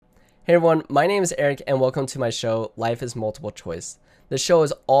Hey everyone, my name is Eric and welcome to my show, Life is Multiple Choice. This show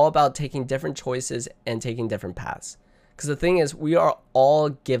is all about taking different choices and taking different paths. Because the thing is, we are all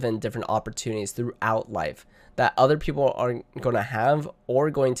given different opportunities throughout life that other people are going to have or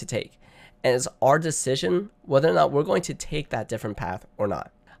going to take. And it's our decision whether or not we're going to take that different path or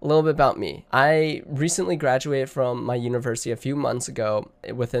not. A little bit about me. I recently graduated from my university a few months ago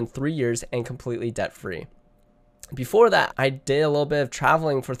within 3 years and completely debt-free. Before that, I did a little bit of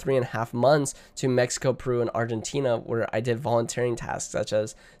traveling for 3.5 months to Mexico, Peru, and Argentina, where I did volunteering tasks such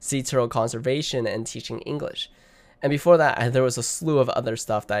as sea turtle conservation and teaching English. And before that, there was a slew of other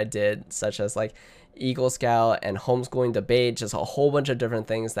stuff that I did, such as like Eagle Scout and homeschooling debate, just a whole bunch of different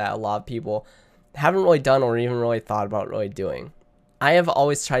things that a lot of people haven't really done or even really thought about really doing. I have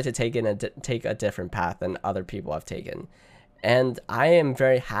always tried to take a different path than other people have taken. And I am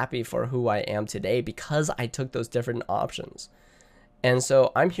very happy for who I am today because I took those different options. And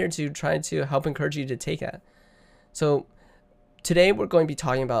so I'm here to try to help encourage you to take that. So today we're going to be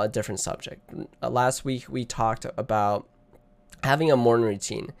talking about a different subject. Last week we talked about having a morning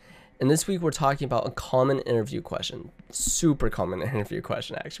routine. And this week we're talking about a common interview question. Super common interview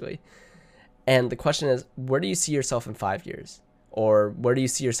question, actually. And the question is, where do you see yourself in 5 years? Or where do you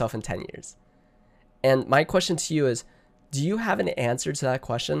see yourself in 10 years? And my question to you is, do you have an answer to that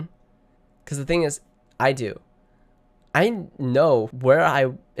question? Because the thing is, I do. I know where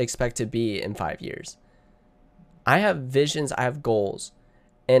I expect to be in 5 years. I have visions, I have goals,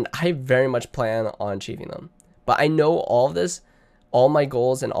 and I very much plan on achieving them. But I know all of this, all my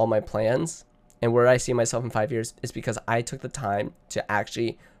goals and all my plans, and where I see myself in 5 years is because I took the time to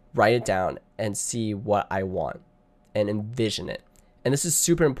actually write it down and see what I want and envision it. And this is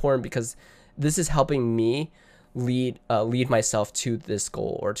super important because this is helping me lead myself to this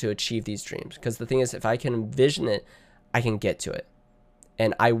goal or to achieve these dreams. Because the thing is, if I can envision it, I can get to it,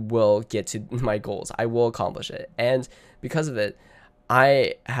 and I will get to my goals. I will accomplish it, and because of it,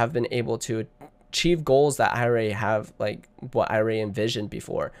 I have been able to achieve goals that I already have, like what I already envisioned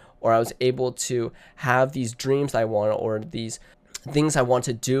before, or I was able to have these dreams I want or these things I want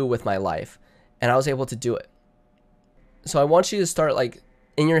to do with my life, and I was able to do it. So I want you to start, like,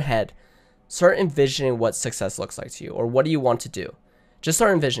 in your head, start envisioning what success looks like to you, or what do you want to do. Just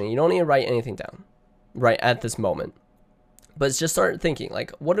start envisioning. You don't need to write anything down right at this moment, but just start thinking,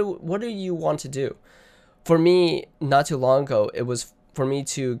 like, what do you want to do? For me, not too long ago, it was for me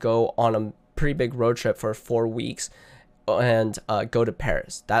to go on a pretty big road trip for 4 weeks and go to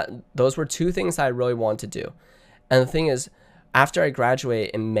Paris. Those were two things that I really wanted to do. And the thing is, after I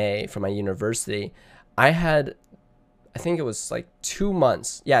graduated in May from my university, I think it was like 2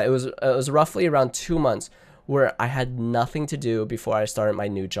 months. Yeah, it was roughly around 2 months where I had nothing to do before I started my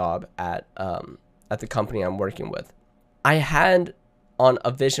new job at the company I'm working with. I had on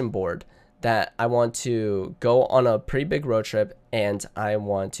a vision board that I want to go on a pretty big road trip and I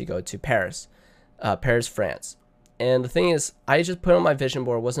want to go to Paris, France. And the thing is, I just put on my vision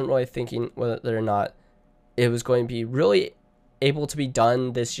board, wasn't really thinking whether or not it was going to be really able to be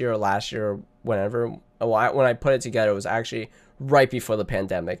done this year or last year or whenever. When I put it together, it was actually right before the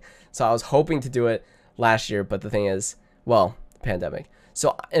pandemic. So I was hoping to do it last year, but the thing is, well, pandemic.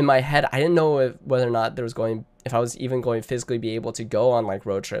 So in my head, I didn't know whether or not if I was even going to physically be able to go on like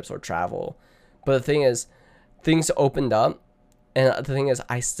road trips or travel. But the thing is, things opened up. And the thing is,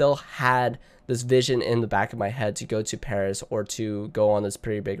 I still had this vision in the back of my head to go to Paris or to go on this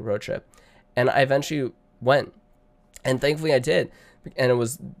pretty big road trip. And I eventually went. And thankfully I did. And it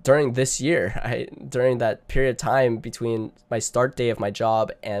was during this year, during that period of time between my start day of my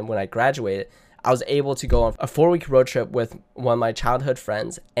job and when I graduated, I was able to go on a 4-week road trip with one of my childhood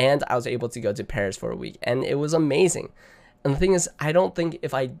friends, and I was able to go to Paris for a week, and it was amazing. And the thing is, I don't think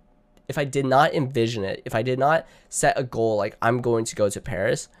if I did not envision it, if I did not set a goal like I'm going to go to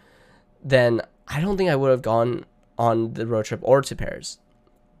Paris, then I don't think I would have gone on the road trip or to Paris.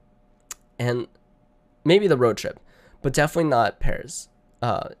 And maybe the road trip, but definitely not Paris.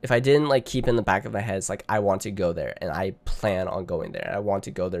 If I didn't like keep in the back of my head, it's like I want to go there and I plan on going there. I want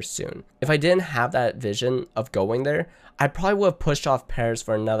to go there soon. If I didn't have that vision of going there, I probably would have pushed off Paris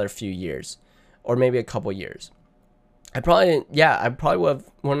for another few years, or maybe a couple years. I probably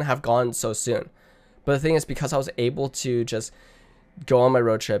wouldn't have gone so soon. But the thing is, because I was able to just go on my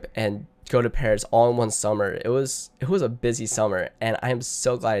road trip and go to Paris all in one summer, it was a busy summer, and I am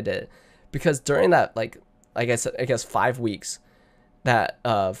so glad I did it. Because during that, like I said, I guess 5 weeks that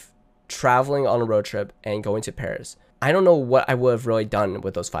of traveling on a road trip and going to Paris, I don't know what I would have really done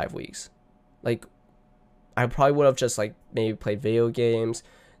with those 5 weeks. Like, I probably would have just like maybe played video games,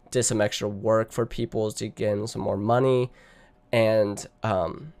 did some extra work for people to get in some more money, and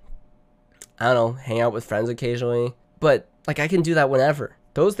I don't know, hang out with friends occasionally. But like I can do that whenever.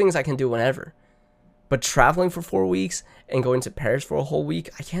 Those things I can do whenever. But traveling for 4 weeks and going to Paris for a whole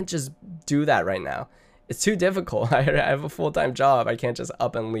week, I can't just do that right now. It's too difficult. I have a full-time job. I can't just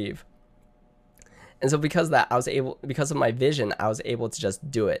up and leave. And so because of that, because of my vision, I was able to just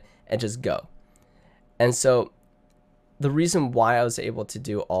do it and just go. And so the reason why I was able to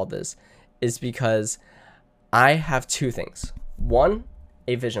do all this is because I have two things. One,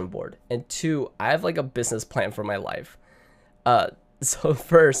 a vision board. And two, I have like a business plan for my life. So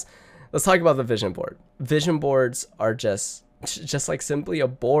first, let's talk about the vision board. Vision boards are just like simply a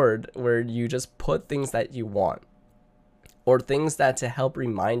board where you just put things that you want, or things that to help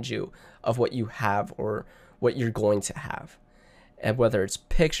remind you of what you have or what you're going to have. And whether it's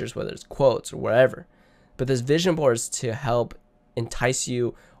pictures, whether it's quotes or whatever. But this vision board is to help entice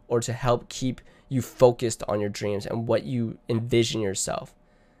you or to help keep you focused on your dreams and what you envision yourself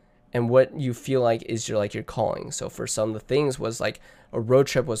and what you feel like is your calling. So for some of the things was like a road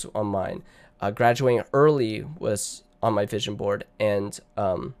trip was on mine. Graduating early was on my vision board, and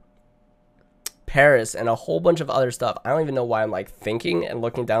Paris and a whole bunch of other stuff. I don't even know why I'm like thinking and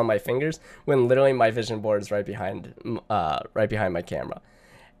looking down my fingers when literally my vision board is right behind my camera.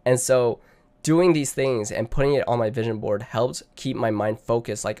 And so doing these things and putting it on my vision board helps keep my mind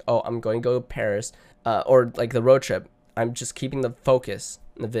focused. Like, oh, I'm going to go to Paris, or like the road trip. I'm just keeping the focus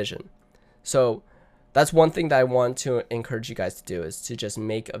and the vision. So that's one thing that I want to encourage you guys to do, is to just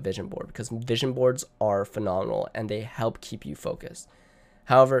make a vision board, because vision boards are phenomenal and they help keep you focused.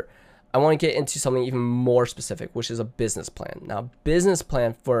 However, I want to get into something even more specific, which is a business plan. Now, business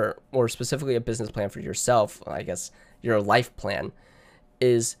plan or specifically a business plan for yourself, I guess your life plan,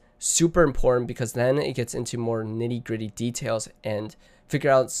 is super important, because then it gets into more nitty gritty details and figure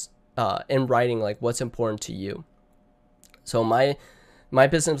out in writing like what's important to you. So my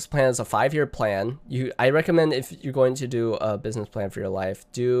business plan is a 5-year plan. I recommend, if you're going to do a business plan for your life,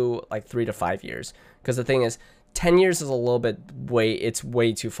 do like 3 to 5 years, because the thing is, 10 years is a little bit it's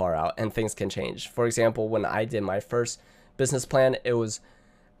way too far out and things can change. For example, when I did my first business plan, it was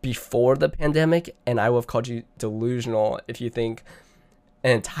before the pandemic, and I would have called you delusional if you think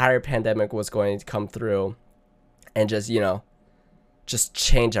an entire pandemic was going to come through and just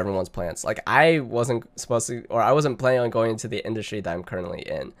change everyone's plans. Like, I wasn't planning on going into the industry that I'm currently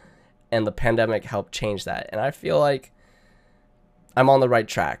in, and the pandemic helped change that. And I feel like I'm on the right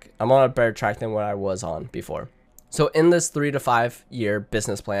track. I'm on a better track than what I was on before. So in this 3 to 5 year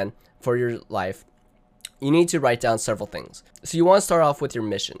business plan for your life, you need to write down several things. So you want to start off with your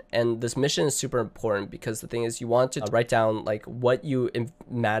mission. And this mission is super important, because the thing is, you want to write down like what you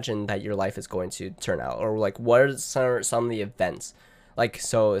imagine that your life is going to turn out, or like what are some of the events. Like,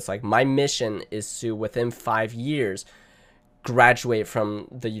 so it's like, my mission is to, within 5 years, graduate from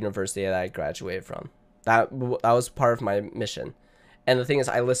the university that I graduated from. That was part of my mission. And the thing is,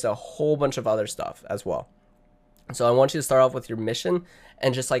 I listed a whole bunch of other stuff as well. So I want you to start off with your mission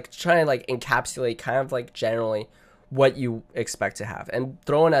and just like try and like encapsulate kind of like generally what you expect to have, and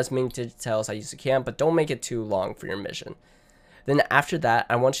throw in as many details as you can, but don't make it too long for your mission. Then after that,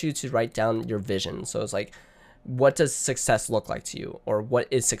 I want you to write down your vision. So it's like, what does success look like to you, or what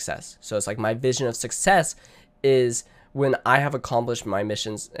is success? So it's like, my vision of success is when I have accomplished my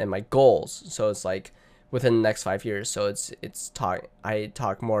missions and my goals. So it's like within the next 5 years. So I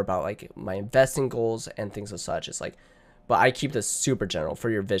talk more about like my investing goals and things of such. It's like, but I keep this super general for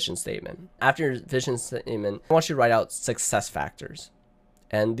your vision statement. After your vision statement, I want you to write out success factors.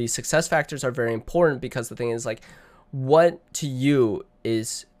 And these success factors are very important, because the thing is, like, what to you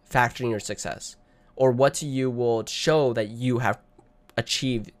is factoring your success, or what to you will show that you have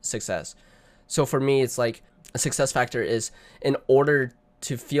achieved success. So for me, it's like, a success factor is, in order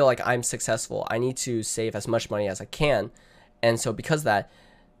to feel like I'm successful, I need to save as much money as I can. And so because of that,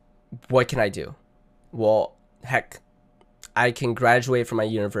 what can I do? Well, heck, I can graduate from my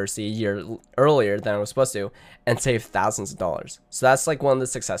university a year earlier than I was supposed to and save thousands of dollars. So that's like one of the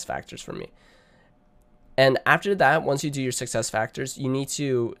success factors for me. And after that, once you do your success factors, you need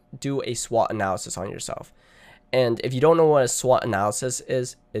to do a SWOT analysis on yourself. And if you don't know what a SWOT analysis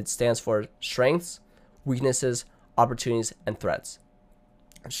is, it stands for strengths, weaknesses, opportunities, and threats.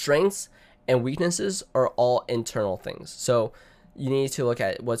 Strengths and weaknesses are all internal things. So you need to look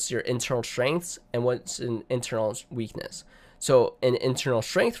at what's your internal strengths and what's an internal weakness. So an internal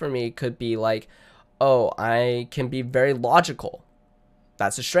strength for me could be like, oh, I can be very logical.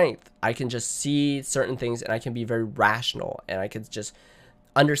 That's a strength. I can just see certain things, and I can be very rational, and I can just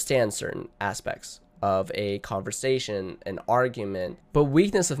understand certain aspects of a conversation, an argument. But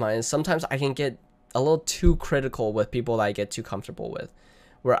weakness of mine is sometimes I can get a little too critical with people that I get too comfortable with,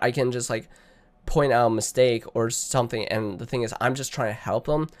 where I can just like point out a mistake or something, and the thing is I'm just trying to help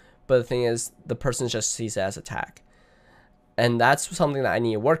them, but the thing is the person just sees it as attack. And that's something that I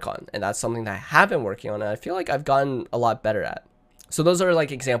need to work on, and that's something that I have been working on, and I feel like I've gotten a lot better at. So those are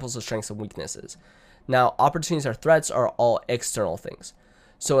like examples of strengths and weaknesses. Now, opportunities or threats are all external things.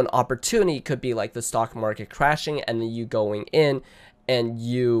 So an opportunity could be like the stock market crashing and then you going in and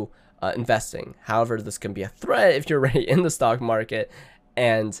you investing. However, this can be a threat if you're already in the stock market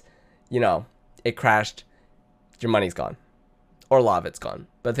and, you know, it crashed, your money's gone, or a lot of it's gone.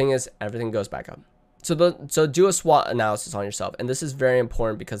 But the thing is, everything goes back up. So do a SWOT analysis on yourself. And this is very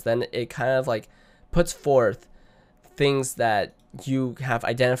important because then it kind of like puts forth things that you have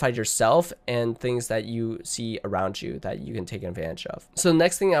identified yourself and things that you see around you that you can take advantage of. So the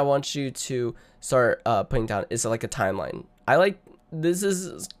next thing I want you to start putting down is like a timeline. I like this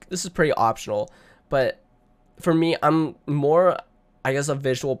is pretty optional, but for me, I'm more, I guess, a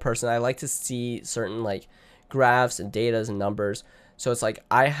visual person. I like to see certain like graphs and data and numbers. So it's like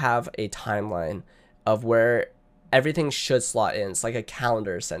I have a timeline of where everything should slot in. It's like a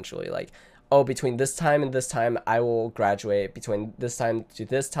calendar essentially. Like, oh, between this time and this time, I will graduate. Between this time to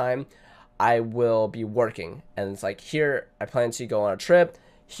this time, I will be working. And it's like, here, I plan to go on a trip.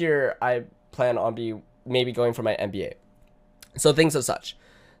 Here, I plan on maybe going for my MBA. So things of such.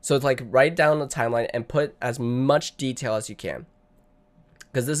 So it's like, write down the timeline and put as much detail as you can.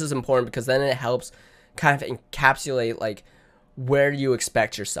 Because this is important, because then it helps kind of encapsulate like where you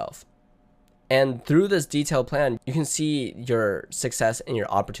expect yourself. And through this detailed plan, you can see your success and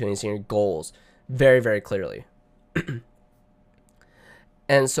your opportunities and your goals very, very clearly.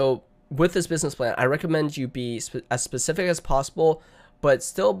 And so with this business plan, I recommend you be as specific as possible, but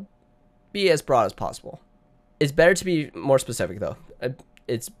still be as broad as possible. It's better to be more specific though.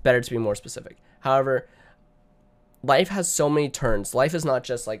 It's better to be more specific. However, life has so many turns. Life is not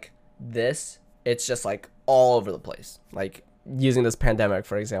just like this. It's just like all over the place. Like using this pandemic,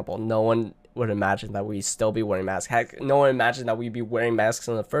 for example, no one would imagine that we'd still be wearing masks. Heck, no one imagined that we'd be wearing masks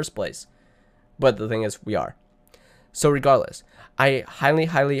in the first place. But the thing is, we are. So regardless, I highly,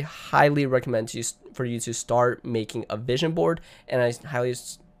 highly, highly recommend for you to start making a vision board, and I highly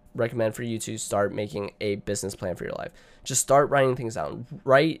recommend for you to start making a business plan for your life. Just start writing things down.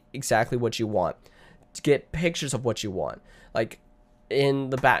 Write exactly what you want. Get pictures of what you want. Like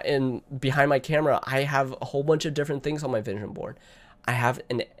behind my camera, I have a whole bunch of different things on my vision board. I have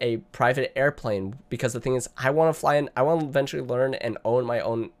a private airplane because the thing is, I want to fly in. I want to eventually learn and own my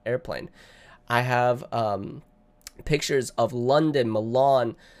own airplane. I have pictures of London,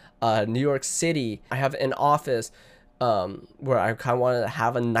 Milan, New York City. I have an office where I kind of want to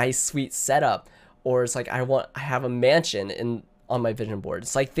have a nice, sweet setup, or it's like I have a mansion on my vision board.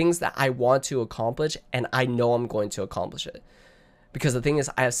 It's like things that I want to accomplish, and I know I'm going to accomplish it because the thing is,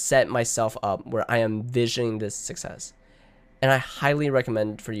 I have set myself up where I am visioning this success. And I highly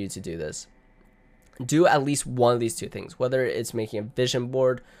recommend for you to do this. Do at least one of these two things, whether it's making a vision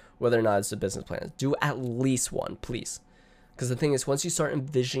board, whether or not it's a business plan. Do at least one, please. Because the thing is, once you start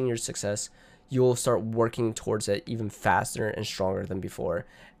envisioning your success, you'll start working towards it even faster and stronger than before.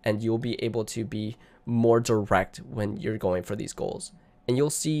 And you'll be able to be more direct when you're going for these goals. And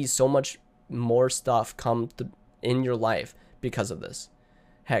you'll see so much more stuff come in your life because of this.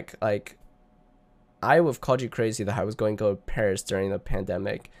 Heck, like, I would have called you crazy that I was going to go to Paris during the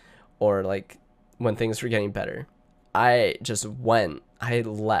pandemic or like when things were getting better. I just went. I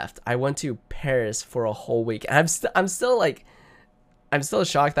left. I went to Paris for a whole week. And I'm still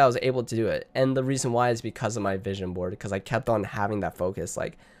shocked that I was able to do it. And the reason why is because of my vision board, because I kept on having that focus.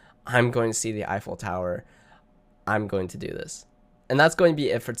 Like, I'm going to see the Eiffel Tower. I'm going to do this. And that's going to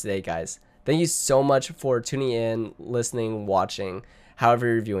be it for today, guys. Thank you so much for tuning in, listening, watching, however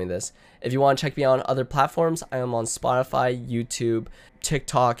you're viewing this. If you want to check me out on other platforms, I am on Spotify, YouTube,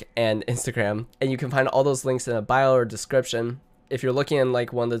 TikTok, and Instagram. And you can find all those links in the bio or description. If you're looking in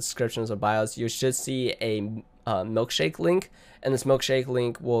like one of the descriptions or bios, you should see a milkshake link. And this milkshake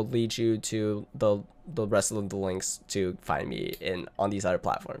link will lead you to the rest of the links to find me on these other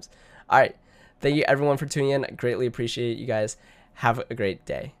platforms. All right. Thank you everyone for tuning in. I greatly appreciate you guys. Have a great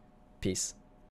day. Peace.